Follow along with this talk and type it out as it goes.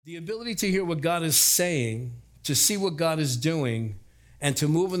The ability to hear what God is saying, to see what God is doing, and to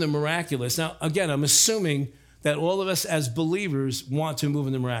move in the miraculous. Now, again, I'm assuming that all of us as believers want to move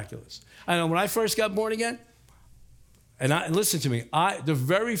in the miraculous. I know when I first got born again, and listen to me, the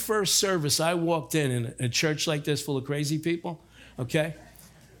very first service I walked in a church like this full of crazy people, okay,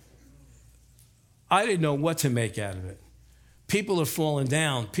 I didn't know what to make out of it. People are falling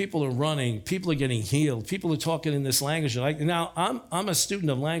down. People are running. People are getting healed. People are talking in this language. Now, I'm a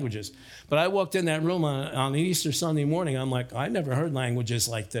student of languages, but I walked in that room on Easter Sunday morning. I'm like, I never heard languages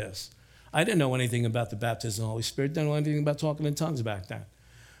like this. I didn't know anything about the baptism of the Holy Spirit. Didn't know anything about talking in tongues back then.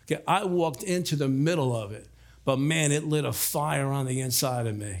 Okay, I walked into the middle of it, but man, it lit a fire on the inside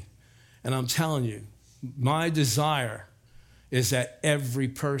of me. And I'm telling you, my desire is that every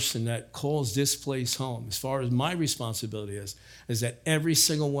person that calls this place home, as far as my responsibility is that every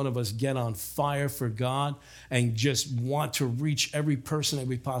single one of us get on fire for God and just want to reach every person that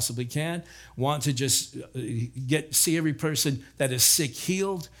we possibly can, want to just see every person that is sick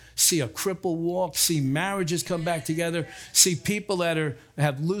healed, see a cripple walk, see marriages come back together, see people that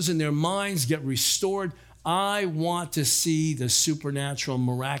have losing their minds get restored. I want to see the supernatural,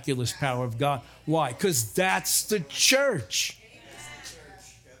 miraculous power of God. Why? Because that's the church.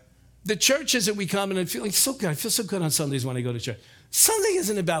 The church isn't we come in and feeling so good. I feel so good on Sundays when I go to church. Sunday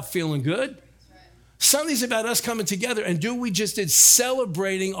isn't about feeling good. Sunday's about us coming together and do we just did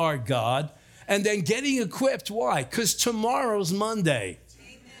celebrating our God and then getting equipped. Why? Because tomorrow's Monday.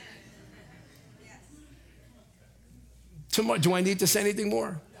 Tomorrow, do I need to say anything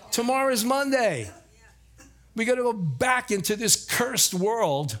more? Tomorrow is Monday. We got to go back into this cursed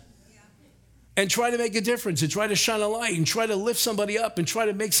world and try to make a difference and try to shine a light and try to lift somebody up and try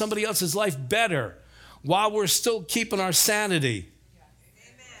to make somebody else's life better while we're still keeping our sanity.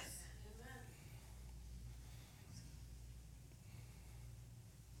 Amen.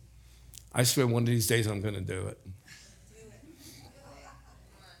 I swear one of these days I'm going to do it.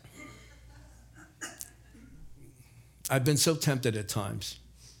 I've been so tempted at times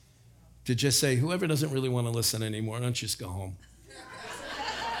to just say, whoever doesn't really want to listen anymore, don't just go home.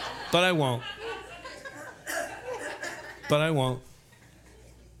 But I won't.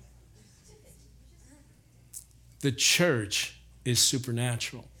 The church is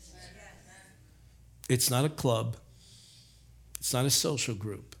supernatural. It's not a club. It's not a social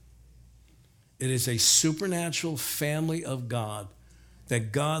group. It is a supernatural family of God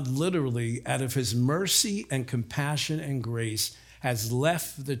that God literally, out of his mercy and compassion and grace, has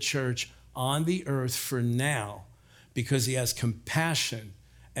left the church on the earth for now because he has compassion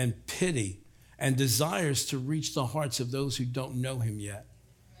and pity and desires to reach the hearts of those who don't know him yet.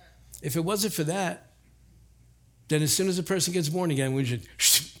 If it wasn't for that, then as soon as a person gets born again, we should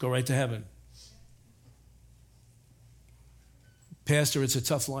go right to heaven. Pastor, it's a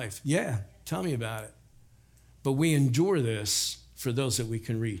tough life. Yeah, tell me about it. But we endure this for those that we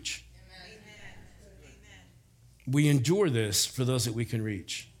can reach. Amen. We endure this for those that we can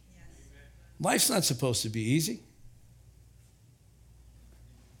reach. Life's not supposed to be easy.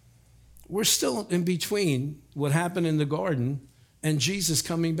 We're still in between what happened in the garden and Jesus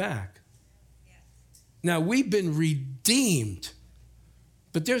coming back. Now, we've been redeemed,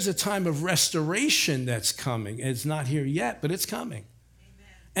 but there's a time of restoration that's coming. It's not here yet, but it's coming.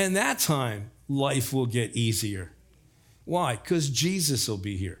 And that time, life will get easier. Why? Because Jesus will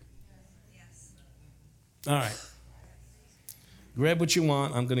be here. All right. Grab what you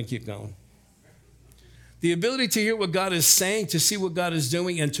want. I'm going to keep going. The ability to hear what God is saying, to see what God is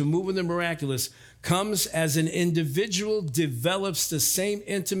doing, and to move in the miraculous comes as an individual develops the same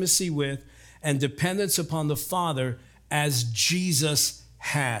intimacy with and dependence upon the Father as Jesus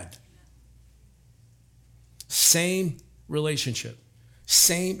had. Same relationship,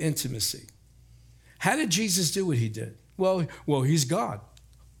 same intimacy. How did Jesus do what he did? Well, he's God.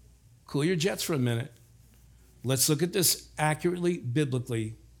 Cool your jets for a minute. Let's look at this accurately,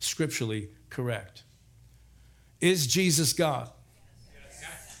 biblically, scripturally correct. Is Jesus God?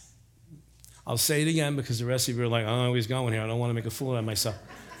 Yes. I'll say it again because the rest of you are like, I don't know where he's going here. I don't want to make a fool out of myself.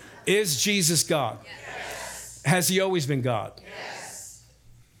 Is Jesus God? Yes. Has he always been God? Yes.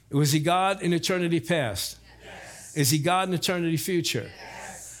 Was he God in eternity past? Yes. Is he God in eternity future?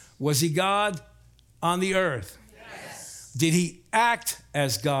 Yes. Was he God on the earth? Yes. Did he act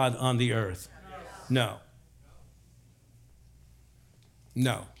as God on the earth? No.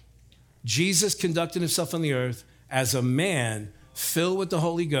 No. Jesus conducted himself on the earth as a man filled with the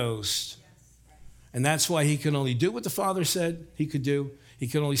Holy Ghost. And that's why he can only do what the Father said he could do. He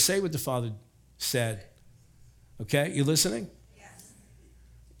can only say what the Father said. Okay, you listening? Yes.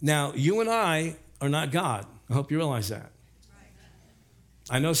 Now, you and I are not God. I hope you realize that.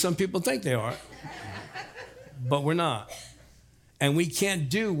 I know some people think they are, but we're not. And we can't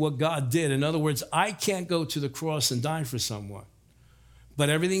do what God did. In other words, I can't go to the cross and die for someone. But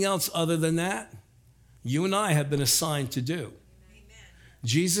everything else other than that, you and I have been assigned to do. Amen.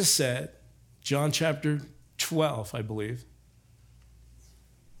 Jesus said, John chapter 12, I believe.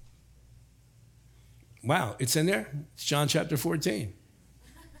 Wow, it's in there? It's John chapter 14.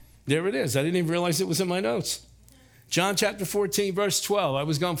 There it is. I didn't even realize it was in my notes. John chapter 14, verse 12. I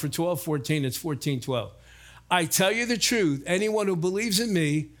was going for 12, 14. It's 14, 12. I tell you the truth, anyone who believes in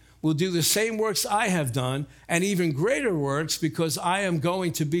me will do the same works I have done, and even greater works, because I am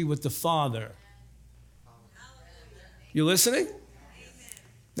going to be with the Father. You listening?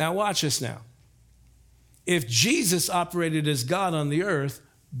 Now watch this now. If Jesus operated as God on the earth,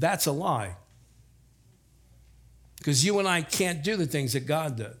 that's a lie. Because you and I can't do the things that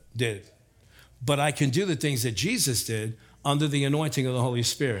God did. But I can do the things that Jesus did under the anointing of the Holy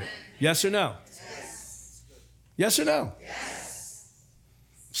Spirit. Yes or no? Yes. Yes or no? Yes.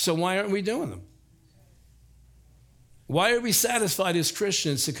 So why aren't we doing them? Why are we satisfied as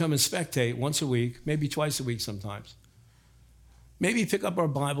Christians to come and spectate once a week, maybe twice a week sometimes? Maybe pick up our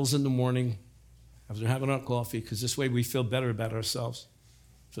Bibles in the morning after having our coffee, because this way we feel better about ourselves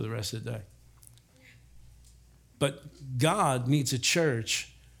for the rest of the day. But God needs a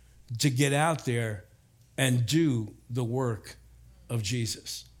church to get out there and do the work of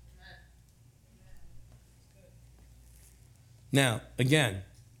Jesus. Now, again,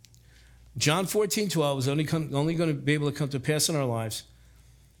 John 14:12 is only going to be able to come to pass in our lives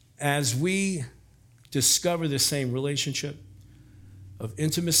as we discover the same relationship of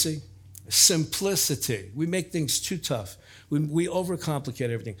intimacy, simplicity. We make things too tough. We overcomplicate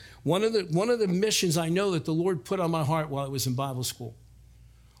everything. One of the missions I know that the Lord put on my heart while I was in Bible school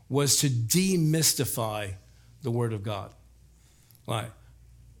was to demystify the Word of God. Why?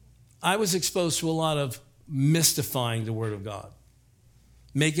 I was exposed to a lot of mystifying the Word of God,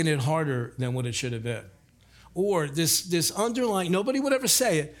 making it harder than what it should have been. Or this underlying, nobody would ever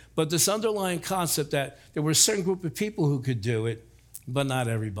say it, but this underlying concept that there were a certain group of people who could do it, but not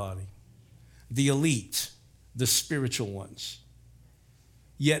everybody. The elite, the spiritual ones.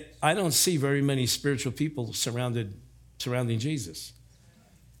 Yet I don't see very many spiritual people surrounding Jesus.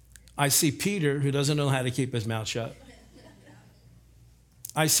 I see Peter, who doesn't know how to keep his mouth shut.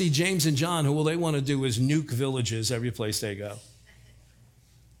 I see James and John, who all they want to do is nuke villages every place they go.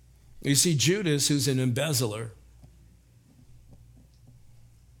 You see Judas, who's an embezzler.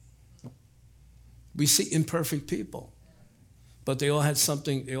 We see imperfect people, but they all had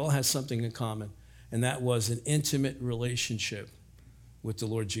something in common, and that was an intimate relationship with the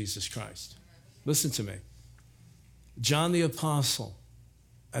Lord Jesus Christ. Listen to me. John the Apostle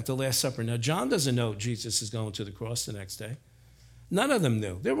at the Last Supper. Now, John doesn't know Jesus is going to the cross the next day. None of them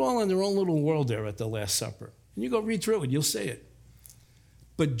knew. They were all in their own little world there at the Last Supper. And you go read through it, you'll see it.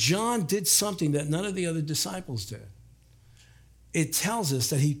 But John did something that none of the other disciples did. It tells us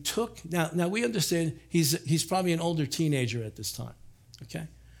that he took, now we understand he's probably an older teenager at this time, okay?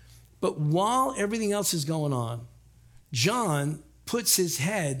 But while everything else is going on, John puts his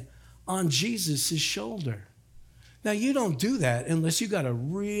head on Jesus' shoulder. Now, you don't do that unless you got a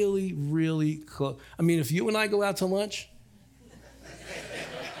really, really close, I mean, if you and I go out to lunch,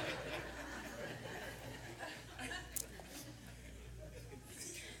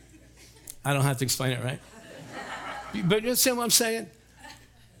 I don't have to explain it, right? But you understand what I'm saying?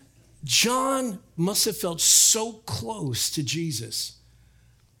 John must have felt so close to Jesus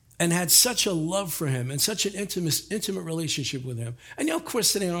and had such a love for him and such an intimate relationship with him. And of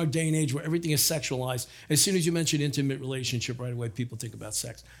course, today in our day and age where everything is sexualized, as soon as you mention intimate relationship, right away people think about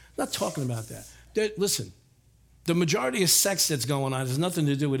sex. I'm not talking about that. Listen, the majority of sex that's going on has nothing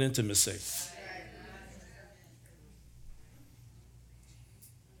to do with intimacy.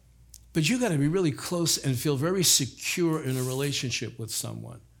 But you got to be really close and feel very secure in a relationship with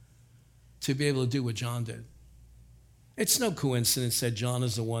someone to be able to do what John did. It's no coincidence that John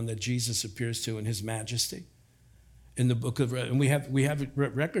is the one that Jesus appears to in his majesty in the book of, and we have a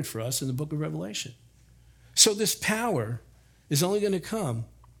record for us in the book of Revelation. So this power is only going to come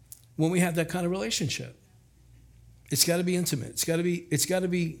when we have that kind of relationship. It's got to be intimate. It's got to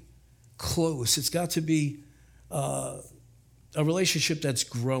be close. It's got to be a relationship that's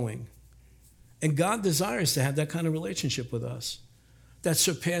growing. And God desires to have that kind of relationship with us that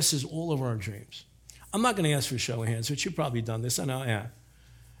surpasses all of our dreams. I'm not going to ask for a show of hands, but you've probably done this. I know I have.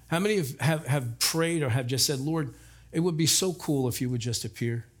 How many have prayed or have just said, Lord, it would be so cool if you would just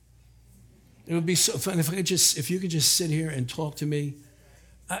appear? It would be so fun if you could just sit here and talk to me.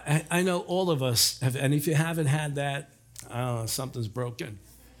 I know all of us have, and if you haven't had that, I don't know, something's broken.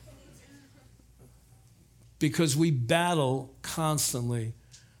 Because we battle constantly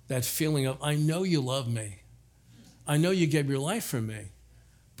that feeling of, I know you love me. I know you gave your life for me,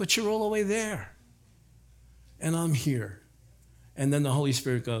 but you're all the way there. And I'm here. And then the Holy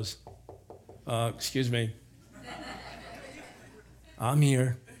Spirit goes, excuse me. I'm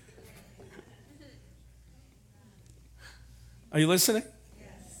here. Are you listening?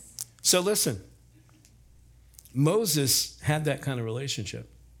 Yes. So listen. Moses had that kind of relationship.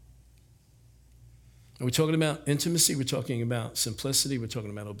 And we're talking about intimacy, we're talking about simplicity, we're talking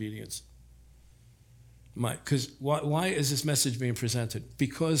about obedience. Because why is this message being presented?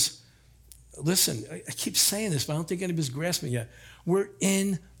 Because, listen, I keep saying this, but I don't think anybody's grasping it yet. We're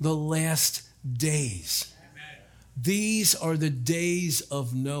in the last days. Amen. These are the days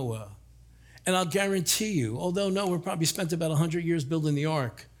of Noah. And I'll guarantee you, although Noah probably spent about 100 years building the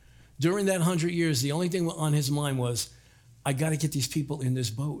ark, during that 100 years, the only thing on his mind was, I got to get these people in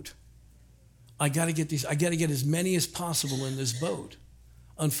this boat. I got to get as many as possible in this boat.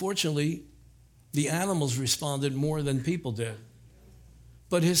 Unfortunately, the animals responded more than people did.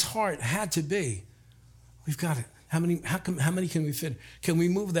 But his heart had to be, we've got it. How many can we fit? Can we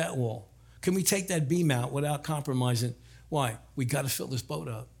move that wall? Can we take that beam out without compromising? Why? We got to fill this boat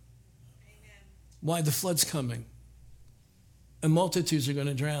up. Amen. Why? The flood's coming. And multitudes are going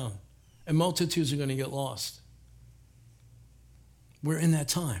to drown. And multitudes are going to get lost. We're in that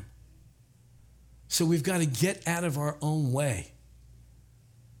time. So we've got to get out of our own way.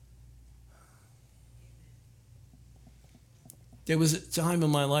 There was a time in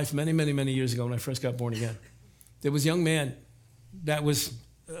my life, many, many, many years ago when I first got born again. There was a young man that was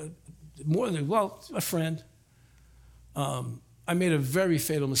a friend. I made a very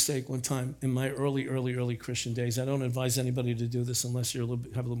fatal mistake one time in my early Christian days. I don't advise anybody to do this unless you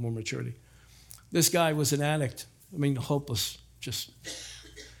have a little more maturity. This guy was an addict. I mean, hopeless, just...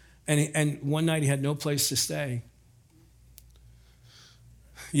 And one night he had no place to stay.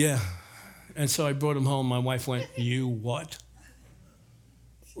 Yeah. And so I brought him home. My wife went, you what?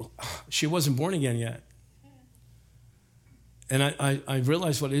 She wasn't born again yet. And I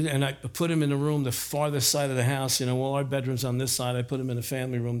realized what it is. And I put him in a room, the farthest side of the house. You know, all our bedrooms on this side. I put him in a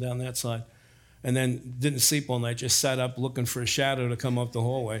family room down that side. And then didn't sleep all night. Just sat up looking for a shadow to come up the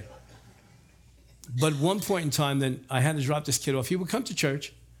hallway. But one point in time, then I had to drop this kid off. He would come to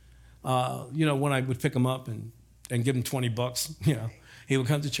church. When I would pick him up and give him $20, he would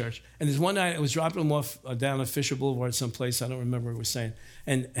come to church. And there's one night I was dropping him off down at Fisher Boulevard someplace. I don't remember what he was saying.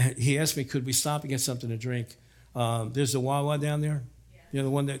 And he asked me, could we stop and get something to drink? There's a Wawa down there. Yeah.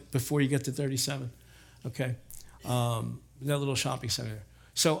 The one that before you get to 37. Okay. That little shopping center there.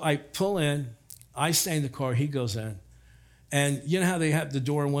 So I pull in. I stay in the car. He goes in. And you know how they have the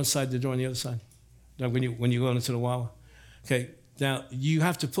door on one side, the door on the other side? When you go into the Wawa? Okay. Now, you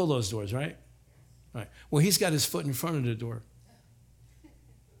have to pull those doors, right? Right. Well, he's got his foot in front of the door.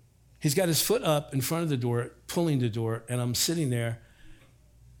 He's got his foot up in front of the door, pulling the door, and I'm sitting there,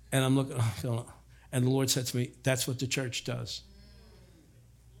 and I'm looking, and the Lord said to me, that's what the church does.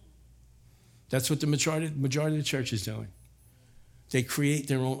 That's what the majority of the church is doing. They create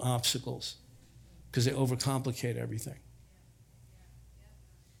their own obstacles because they overcomplicate everything.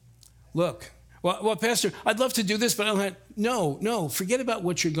 Look. Well, Pastor, I'd love to do this, but I don't have... No, forget about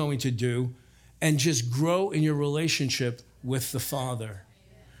what you're going to do and just grow in your relationship with the Father.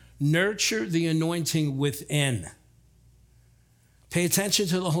 Nurture the anointing within. Pay attention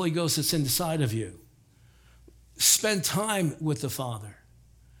to the Holy Ghost that's inside of you. Spend time with the Father.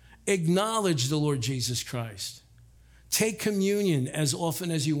 Acknowledge the Lord Jesus Christ. Take communion as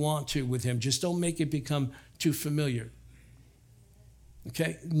often as you want to with him. Just don't make it become too familiar.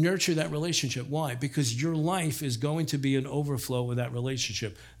 Okay? Nurture that relationship. Why? Because your life is going to be an overflow of that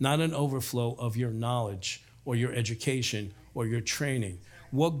relationship, not an overflow of your knowledge or your education or your training.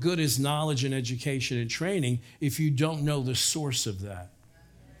 What good is knowledge and education and training if you don't know the source of that?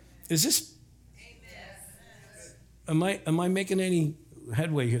 Is this... Am I making any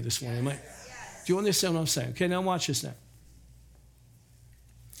headway here this morning? Do you understand what I'm saying? Okay, now watch this now.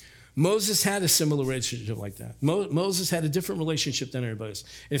 Moses had a similar relationship like that. Moses had a different relationship than everybody else.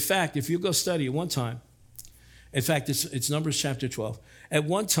 In fact, if you go study at one time, in fact, it's Numbers chapter 12. At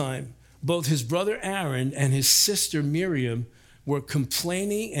one time, both his brother Aaron and his sister Miriam were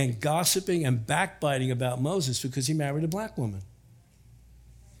complaining and gossiping and backbiting about Moses because he married a black woman.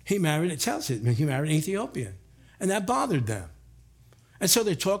 It tells it, he married an Ethiopian. And that bothered them. And so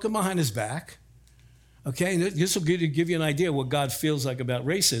they're talking behind his back. Okay, and this will give you an idea what God feels like about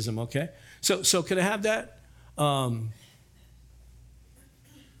racism, okay? So could I have that?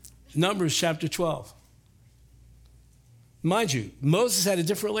 Numbers chapter 12. Mind you, Moses had a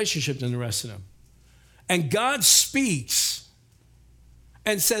different relationship than the rest of them. And God speaks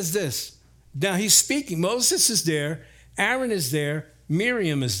and says this. Now he's speaking. Moses is there. Aaron is there.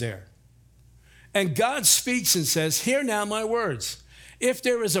 Miriam is there. And God speaks and says, hear now my words. If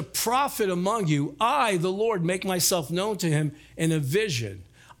there is a prophet among you, I, the Lord, make myself known to him in a vision.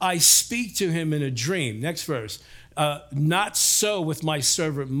 I speak to him in a dream. Next verse. Not so with my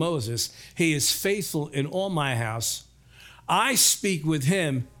servant Moses. He is faithful in all my house. I speak with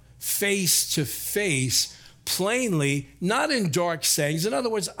him face to face, plainly, not in dark sayings. In other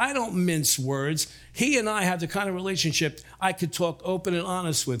words, I don't mince words. He and I have the kind of relationship I could talk open and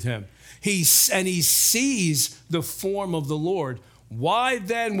honest with him. He sees the form of the Lord. Why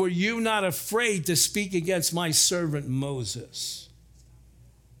then were you not afraid to speak against my servant Moses?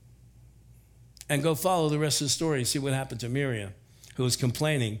 And go follow the rest of the story and see what happened to Miriam, who was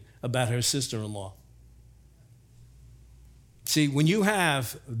complaining about her sister-in-law. See, when you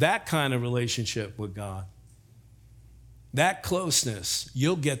have that kind of relationship with God, that closeness,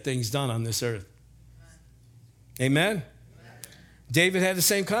 you'll get things done on this earth. Amen? David had the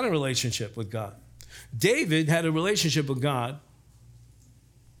same kind of relationship with God. David had a relationship with God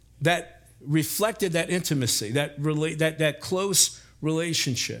that reflected that intimacy, that close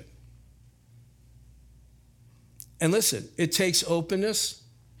relationship. And listen, it takes openness,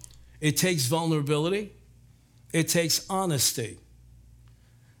 it takes vulnerability, it takes honesty.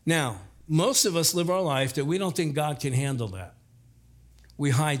 Now, most of us live our life that we don't think God can handle that.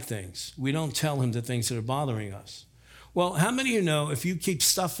 We hide things. We don't tell him the things that are bothering us. Well, how many of you know if you keep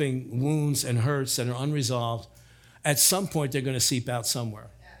stuffing wounds and hurts that are unresolved, at some point they're going to seep out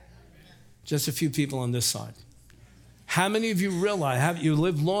somewhere? Just a few people on this side. How many of you realize, have you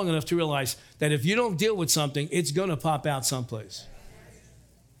lived long enough to realize that if you don't deal with something, it's going to pop out someplace?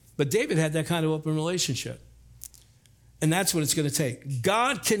 But David had that kind of open relationship. And that's what it's going to take.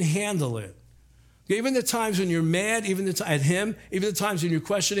 God can handle it. Even the times when you're mad, even at him, even the times when you're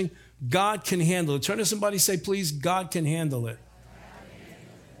questioning, God can handle it. Turn to somebody and say, please, God can handle it.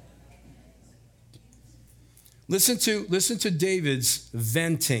 Listen to David's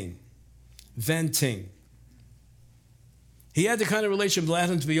venting. He had the kind of relationship that allowed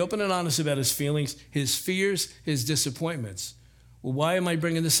him to be open and honest about his feelings, his fears, his disappointments. Well, why am I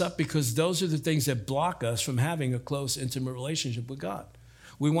bringing this up? Because those are the things that block us from having a close, intimate relationship with God.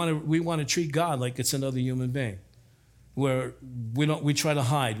 We want to treat God like it's another human being, where we try to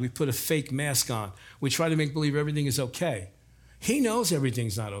hide. We put a fake mask on. We try to make believe everything is okay. He knows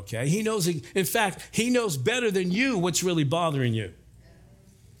everything's not okay. He knows, in fact, he knows better than you what's really bothering you.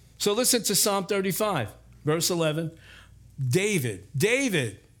 So listen to Psalm 35, verse 11. David,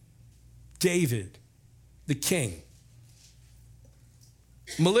 the king.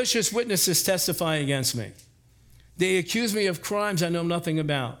 Malicious witnesses testify against me. They accuse me of crimes I know nothing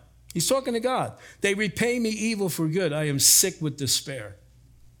about. He's talking to God. They repay me evil for good. I am sick with despair.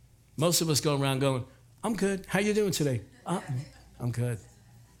 Most of us go around going, I'm good. How you doing today? I'm good.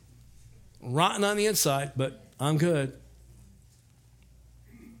 Rotten on the inside, but I'm good.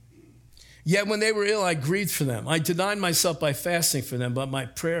 Yet when they were ill, I grieved for them. I denied myself by fasting for them, but my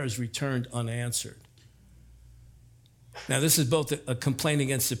prayers returned unanswered. Now, this is both a complaint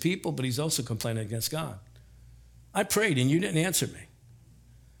against the people, but he's also complaining against God. I prayed, and you didn't answer me.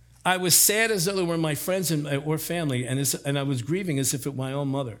 I was sad as though they were my friends or family, and I was grieving as if it were my own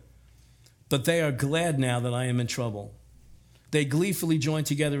mother. But they are glad now that I am in trouble. They gleefully join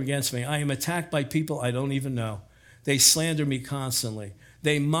together against me. I am attacked by people I don't even know. They slander me constantly.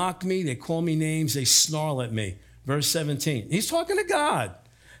 They mock me. They call me names. They snarl at me. Verse 17. He's talking to God.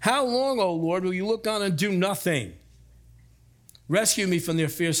 How long, O Lord, will you look on and do nothing? Rescue me from their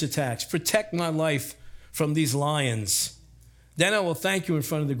fierce attacks. Protect my life from these lions. Then I will thank you in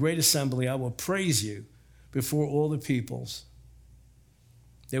front of the great assembly. I will praise you before all the peoples.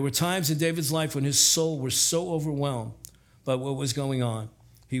 There were times in David's life when his soul was so overwhelmed by what was going on.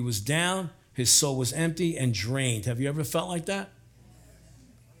 He was down, his soul was empty and drained. Have you ever felt like that?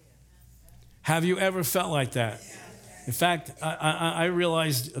 Have you ever felt like that? In fact, I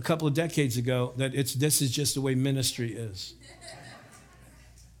realized a couple of decades ago that this is just the way ministry is.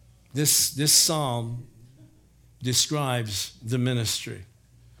 This psalm describes the ministry,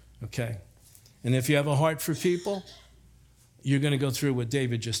 okay? And if you have a heart for people, you're going to go through what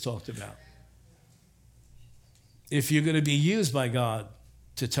David just talked about. If you're going to be used by God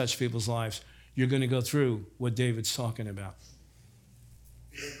to touch people's lives, you're going to go through what David's talking about.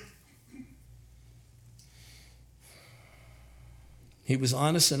 He was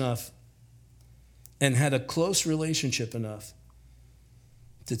honest enough and had a close relationship enough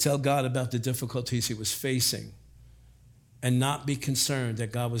to tell God about the difficulties he was facing and not be concerned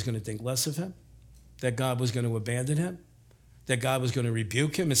that God was going to think less of him, that God was going to abandon him, that God was going to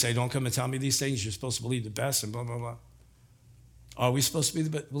rebuke him and say, don't come and tell me these things. You're supposed to believe the best and blah, blah, blah. Are we supposed to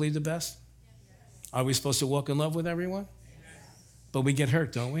believe the best? Yes. Are we supposed to walk in love with everyone? Yes. But we get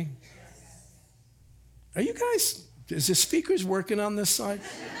hurt, don't we? Yes. Are you guys, is the speakers working on this side?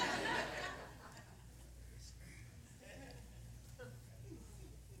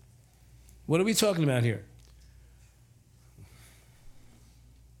 What are we talking about here?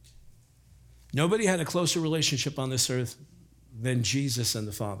 Nobody had a closer relationship on this earth than Jesus and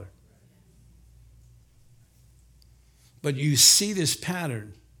the Father. But you see this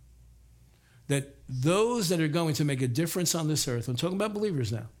pattern that those that are going to make a difference on this earth, I'm talking about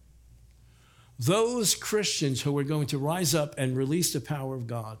believers now, those Christians who are going to rise up and release the power of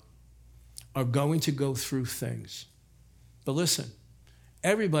God are going to go through things. But listen,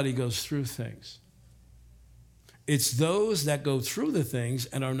 everybody goes through things. It's those that go through the things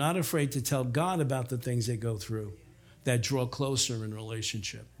and are not afraid to tell God about the things they go through that draw closer in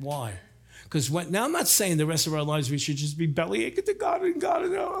relationship. Why? Because now I'm not saying the rest of our lives we should just be belly aching to God and God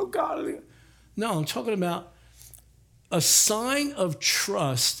and oh God. No, I'm talking about a sign of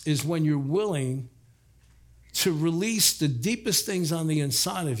trust is when you're willing to release the deepest things on the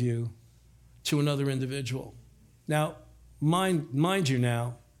inside of you to another individual. Now, mind you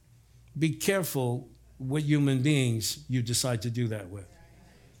now, be careful what human beings you decide to do that with.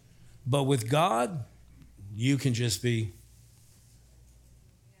 But with God, you can just be.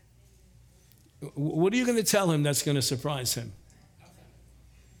 What are you going to tell him that's going to surprise him?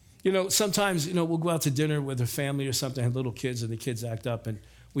 You know, sometimes, we'll go out to dinner with a family or something, have little kids, and the kids act up, and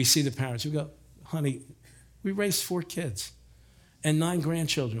we see the parents. We go, honey, we raised 4 kids and 9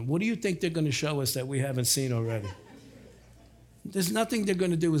 grandchildren. What do you think they're going to show us that we haven't seen already? There's nothing they're going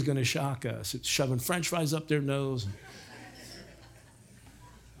to do is going to shock us. It's shoving French fries up their nose.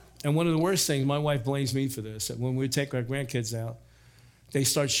 And one of the worst things, my wife blames me for this, that when we take our grandkids out, they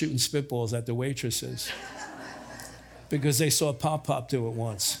start shooting spitballs at the waitresses because they saw Pop do it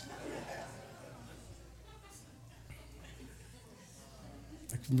once.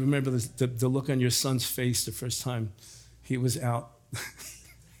 I can remember the look on your son's face the first time he was out.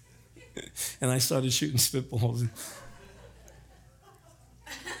 And I started shooting spitballs.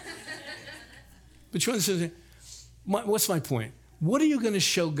 But you understand, what's my point? What are you going to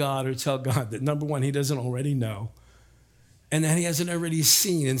show God or tell God that, number one, he doesn't already know, and that he hasn't already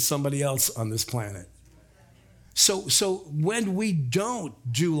seen in somebody else on this planet? So when we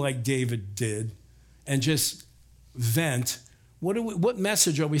don't do like David did and just vent, what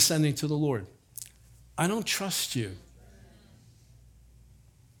message are we sending to the Lord? I don't trust you.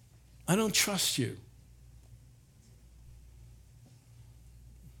 I don't trust you.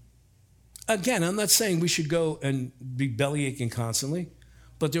 Again, I'm not saying we should go and be belly aching constantly,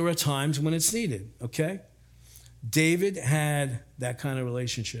 but there are times when it's needed, okay? David had that kind of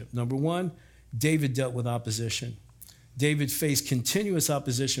relationship. Number one, David dealt with opposition. David faced continuous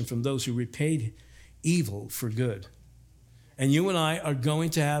opposition from those who repaid evil for good. And you and I are going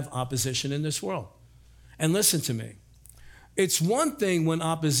to have opposition in this world. And listen to me. It's one thing when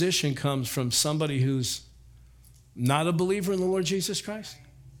opposition comes from somebody who's not a believer in the Lord Jesus Christ.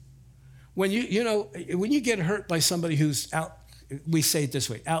 When when you get hurt by somebody who's out, we say it this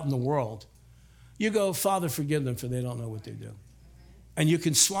way, out in the world, you go, Father, forgive them for they don't know what they do. And you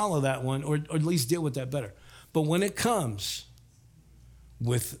can swallow that one or at least deal with that better. But when it comes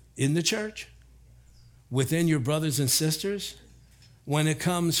within the church, within your brothers and sisters, when it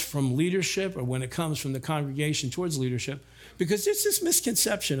comes from leadership or when it comes from the congregation towards leadership, because there's this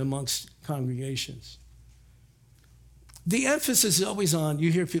misconception amongst congregations. The emphasis is always on,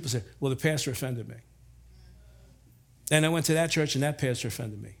 you hear people say, well, the pastor offended me. And I went to that church and that pastor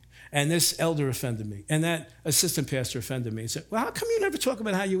offended me. And this elder offended me. And that assistant pastor offended me. And said, well, how come you never talk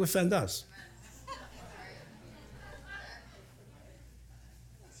about how you offend us?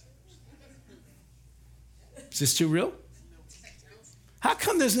 Is this too real? How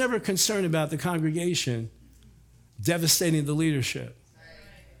come there's never concern about the congregation devastating the leadership?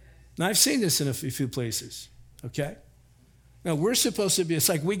 Now, I've seen this in a few places, okay? Now, we're supposed to be, it's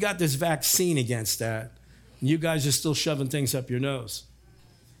like we got this vaccine against that, and you guys are still shoving things up your nose.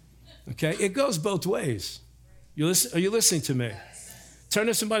 Okay? It goes both ways. Are you listening to me? Turn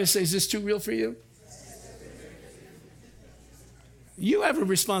to somebody and say, is this too real for you? You have a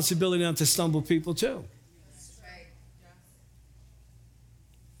responsibility not to stumble people too.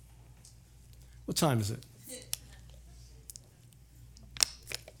 What time is it?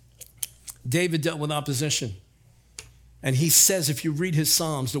 David dealt with opposition. And he says, if you read his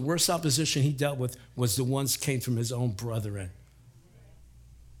Psalms, the worst opposition he dealt with was the ones that came from his own brethren.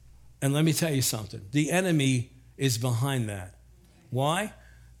 And let me tell you something. The enemy is behind that. Why?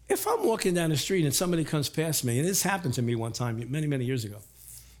 If I'm walking down the street and somebody comes past me, and this happened to me one time many, many years ago,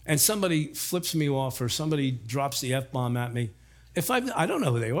 and somebody flips me off or somebody drops the F-bomb at me, I don't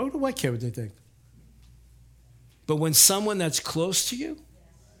know who they are. What do I care what they think? But when someone that's close to you,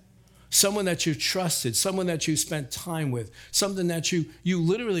 someone that you trusted, someone that you spent time with, something that you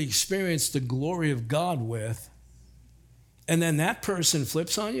literally experienced the glory of God with, and then that person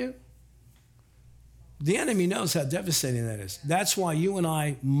flips on you, the enemy knows how devastating that is. That's why you and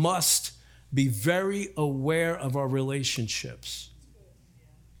I must be very aware of our relationships.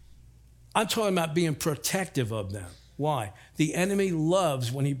 I'm talking about being protective of them. Why? The enemy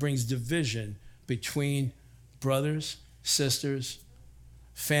loves when he brings division between brothers, sisters,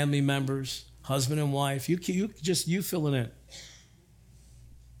 family members, husband and wife. You fill it in.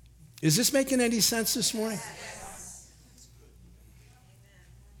 Is this making any sense this morning?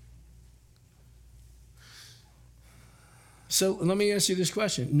 So let me ask you this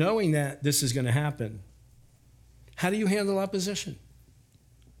question. Knowing that this is going to happen, how do you handle opposition?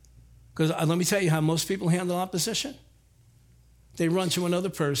 Because let me tell you how most people handle opposition. They run to another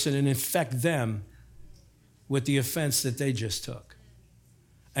person and infect them with the offense that they just took.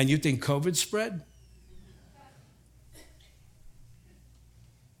 And you think COVID spread?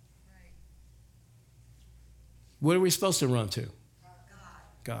 What are we supposed to run to?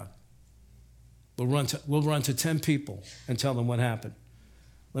 God. We'll run to 10 people and tell them what happened.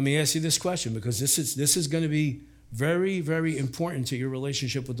 Let me ask you this question, because this is going to be very, very important to your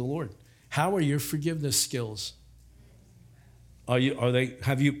relationship with the Lord. How are your forgiveness skills?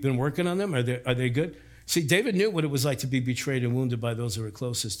 Have you been working on them? Are they good? See, David knew what it was like to be betrayed and wounded by those who were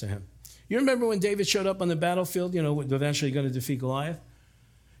closest to him. You remember when David showed up on the battlefield, eventually going to defeat Goliath?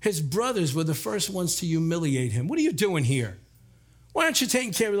 His brothers were the first ones to humiliate him. What are you doing here? Why aren't you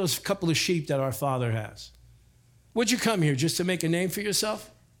taking care of those couple of sheep that our father has? Would you come here just to make a name for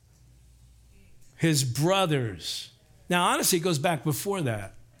yourself? His brothers. Now, honestly, it goes back before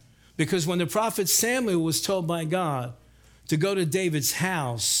that. Because when the prophet Samuel was told by God to go to David's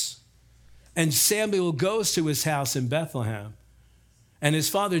house, and Samuel goes to his house in Bethlehem, and his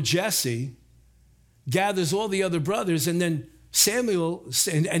father Jesse gathers all the other brothers, and then Samuel,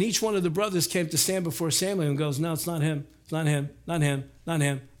 and each one of the brothers came to stand before Samuel and goes, no, it's not him, it's not him, not him, not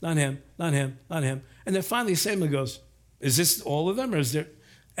him, not him, not him, not him. And then finally Samuel goes, is this all of them, or is there?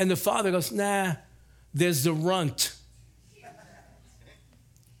 And the father goes, nah, there's the runt.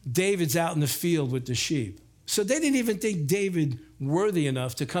 David's out in the field with the sheep. So they didn't even think David worthy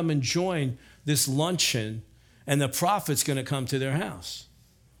enough to come and join this luncheon, and the prophet's going to come to their house.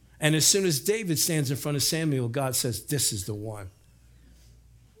 And as soon as David stands in front of Samuel, God says, this is the one,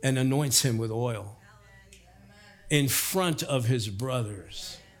 and anoints him with oil in front of his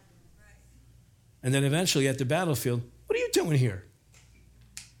brothers. And then eventually at the battlefield, what are you doing here?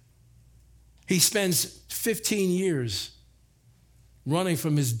 He spends 15 years running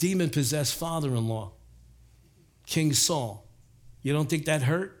from his demon-possessed father-in-law, King Saul. You don't think that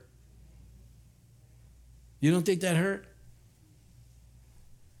hurt? You don't think that hurt?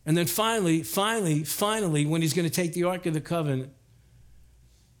 And then finally, when he's going to take the Ark of the Covenant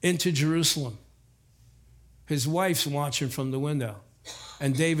into Jerusalem, his wife's watching from the window.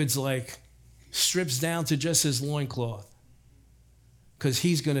 And David's strips down to just his loincloth, because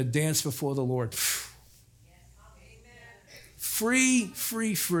he's going to dance before the Lord. Free,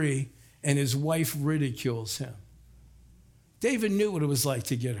 and his wife ridicules him. David knew what it was like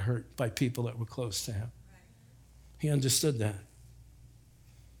to get hurt by people that were close to him. He understood that.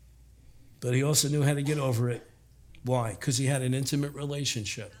 But he also knew how to get over it. Why? Because he had an intimate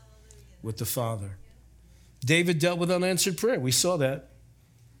relationship with the Father. David dealt with unanswered prayer. We saw that.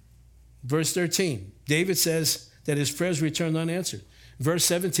 Verse 13, David says that his prayers returned unanswered. Verse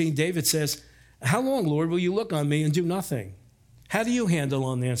 17, David says, how long, Lord, will you look on me and do nothing? How do you handle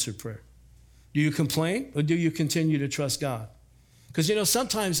unanswered prayer? Do you complain, or do you continue to trust God? Because,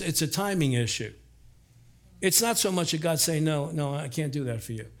 sometimes it's a timing issue. It's not so much that God saying, no, I can't do that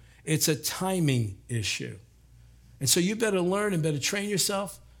for you. It's a timing issue. And so you better learn and better train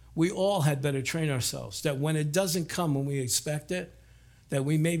yourself. We all had better train ourselves, that when it doesn't come when we expect it, that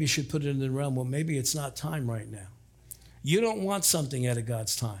we maybe should put it in the realm, well, maybe it's not time right now. You don't want something out of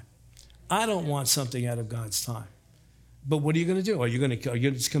God's time. I don't want something out of God's time. But what are you going to do? Are you going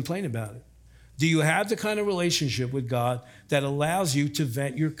to just complain about it? Do you have the kind of relationship with God that allows you to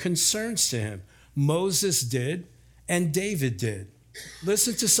vent your concerns to him? Moses did, and David did.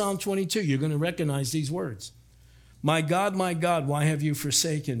 Listen to Psalm 22. You're going to recognize these words. my God, why have you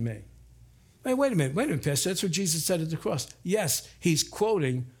forsaken me? Hey, wait a minute, Pastor. That's what Jesus said at the cross. Yes, he's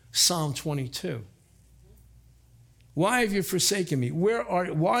quoting Psalm 22. Why have you forsaken me? Why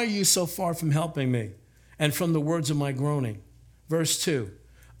are you so far from helping me and from the words of my groaning? Verse 2,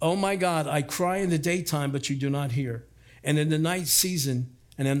 oh my God, I cry in the daytime, but you do not hear, and in the night season,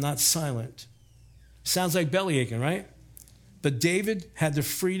 and am not silent. Sounds like belly aching, right? But David had the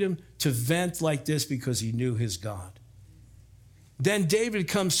freedom to vent like this because he knew his God. Then David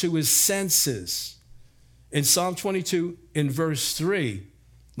comes to his senses. In Psalm 22, in verse 3,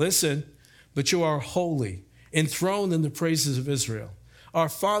 listen, but you are holy, enthroned in the praises of Israel. Our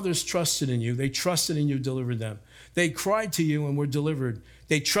fathers trusted in you. They trusted in you, delivered them. They cried to you and were delivered.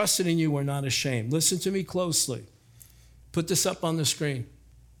 They trusted in you, were not ashamed. Listen to me closely. Put this up on the screen.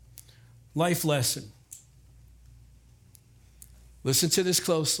 Life lesson. Listen to this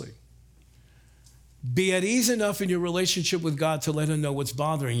closely. Be at ease enough in your relationship with God to let him know what's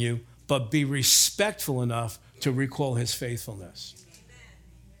bothering you, but be respectful enough to recall his faithfulness.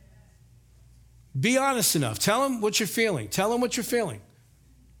 Be honest enough. Tell him what you're feeling. Tell him what you're feeling.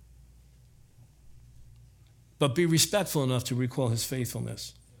 But be respectful enough to recall his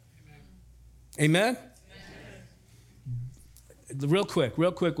faithfulness. Amen? Real quick.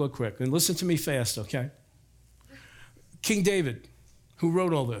 And listen to me fast, okay? King David, who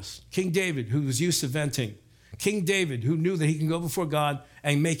wrote all this. King David, who was used to venting. King David, who knew that he can go before God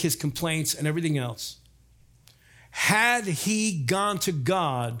and make his complaints and everything else. Had he gone to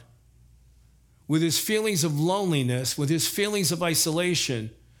God with his feelings of loneliness, with his feelings of isolation,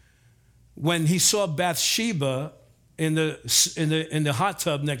 when he saw Bathsheba in the hot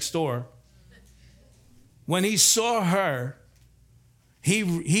tub next door, when he saw her,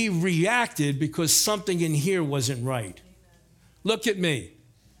 he reacted because something in here wasn't right. Look at me.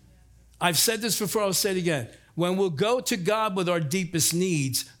 I've said this before, I'll say it again. When we'll go to God with our deepest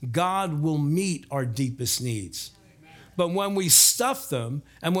needs, God will meet our deepest needs. But when we stuff them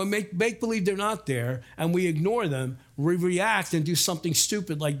and we make believe they're not there and we ignore them, we react and do something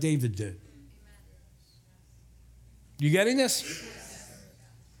stupid like David did. You getting this?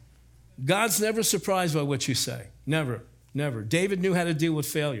 God's never surprised by what you say. Never. David knew how to deal with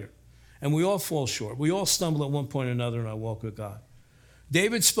failure. And we all fall short. We all stumble at one point or another in our walk with God.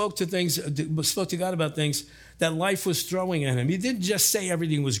 David spoke to God about things that life was throwing at him. He didn't just say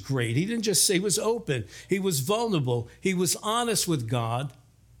everything was great. He didn't just say, he was open. He was vulnerable. He was honest with God.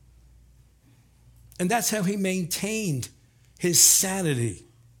 And that's how he maintained his sanity.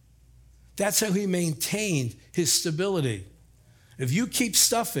 That's how he maintained his stability. If you keep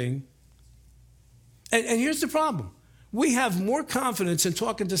stuffing, and here's the problem. We have more confidence in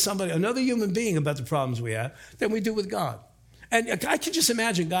talking to somebody, another human being, about the problems we have than we do with God. And I can just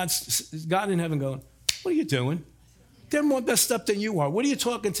imagine God in heaven going, what are you doing? They're more messed up than you are. What are you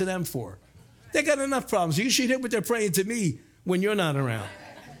talking to them for? They got enough problems. You should hear what they're praying to me when you're not around.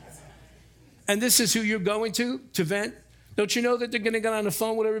 And this is who you're going to vent? Don't you know that they're going to get on the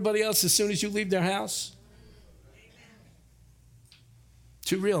phone with everybody else as soon as you leave their house?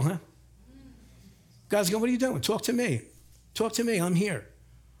 Too real, huh? God's going, what are you doing? Talk to me. Talk to me. I'm here.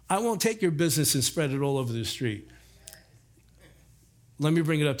 I won't take your business and spread it all over the street. Let me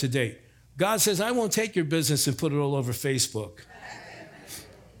bring it up to date. God says, I won't take your business and put it all over Facebook.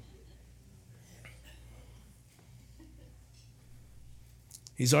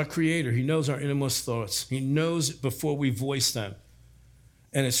 He's our creator. He knows our innermost thoughts. He knows before we voice them.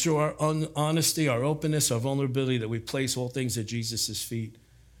 And it's through our honesty, our openness, our vulnerability that we place all things at Jesus' feet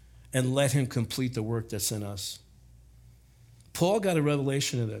and let him complete the work that's in us. Paul got a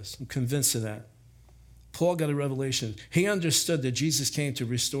revelation of this. I'm convinced of that. Paul got a revelation. He understood that Jesus came to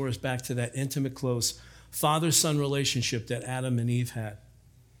restore us back to that intimate, close father-son relationship that Adam and Eve had.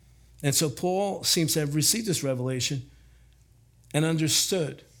 And so Paul seems to have received this revelation and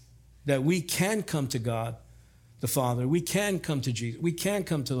understood that we can come to God, the Father. We can come to Jesus. We can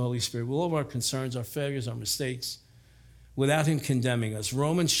come to the Holy Spirit with all of our concerns, our failures, our mistakes, without him condemning us.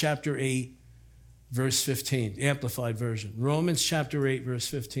 Romans chapter 8, verse 15, the Amplified Version. Romans chapter 8, verse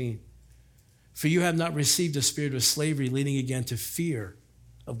 15. For you have not received a spirit of slavery leading again to fear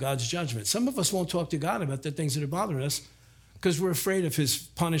of God's judgment. Some of us won't talk to God about the things that are bothering us because we're afraid of his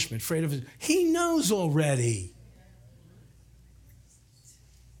punishment, afraid of his... He knows already.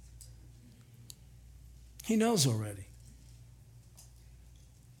 He knows already.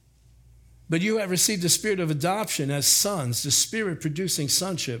 But you have received the spirit of adoption as sons, the spirit producing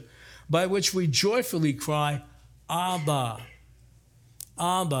sonship, by which we joyfully cry, Abba,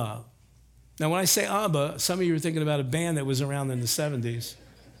 Abba. Now, when I say Abba, some of you are thinking about a band that was around in the 70s.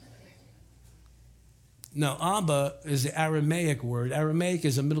 No, Abba is the Aramaic word. Aramaic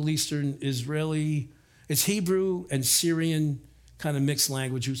is a Middle Eastern Israeli, it's Hebrew and Syrian kind of mixed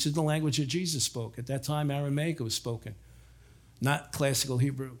language, which is the language that Jesus spoke. At that time, Aramaic was spoken, not classical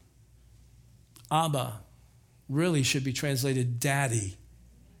Hebrew. Abba really should be translated daddy.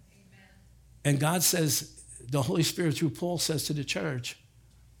 Amen. And God says, the Holy Spirit through Paul says to the church,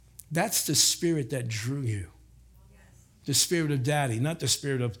 that's the spirit that drew you. The spirit of daddy, not the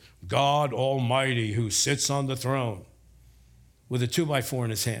spirit of God Almighty who sits on the throne with a 2x4 in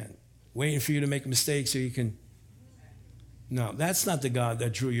his hand, waiting for you to make a mistake so you can. No, that's not the God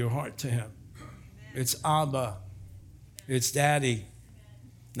that drew your heart to him. It's Abba. It's daddy.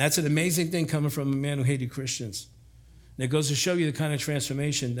 That's an amazing thing coming from a man who hated Christians. And it goes to show you the kind of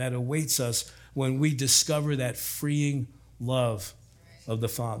transformation that awaits us when we discover that freeing love of the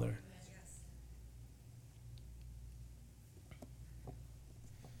Father.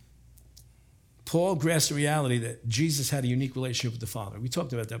 Paul grasped the reality that Jesus had a unique relationship with the Father. We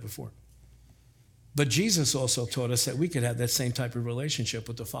talked about that before. But Jesus also taught us that we could have that same type of relationship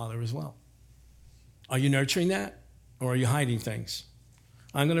with the Father as well. Are you nurturing that, or are you hiding things?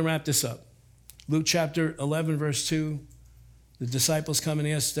 I'm going to wrap this up. Luke chapter 11, verse 2, the disciples come and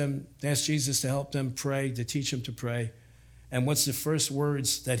ask Jesus to help them pray, to teach them to pray. And what's the first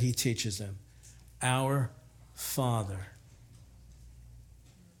words that he teaches them? Our Father.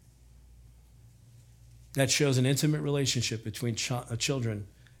 That shows an intimate relationship between children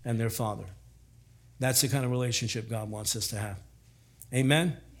and their father. That's the kind of relationship God wants us to have.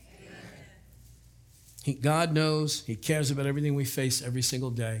 Amen? God knows. He cares about everything we face every single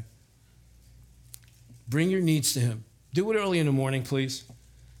day. Bring your needs to him. Do it early in the morning, please,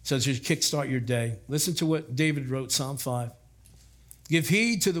 so that you kickstart your day. Listen to what David wrote, Psalm 5. Give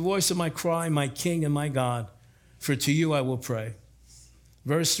heed to the voice of my cry, my King and my God, for to you I will pray.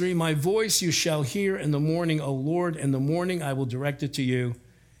 Verse 3, my voice you shall hear in the morning, O Lord. In the morning I will direct it to you.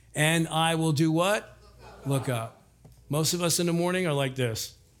 And I will do what? Look up. Most of us in the morning are like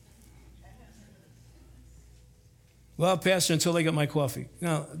this. Well, Pastor, until I get my coffee.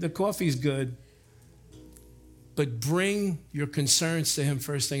 No, the coffee's good. But bring your concerns to him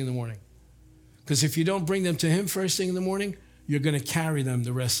first thing in the morning. Because if you don't bring them to him first thing in the morning, you're going to carry them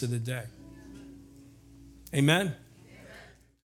the rest of the day. Amen?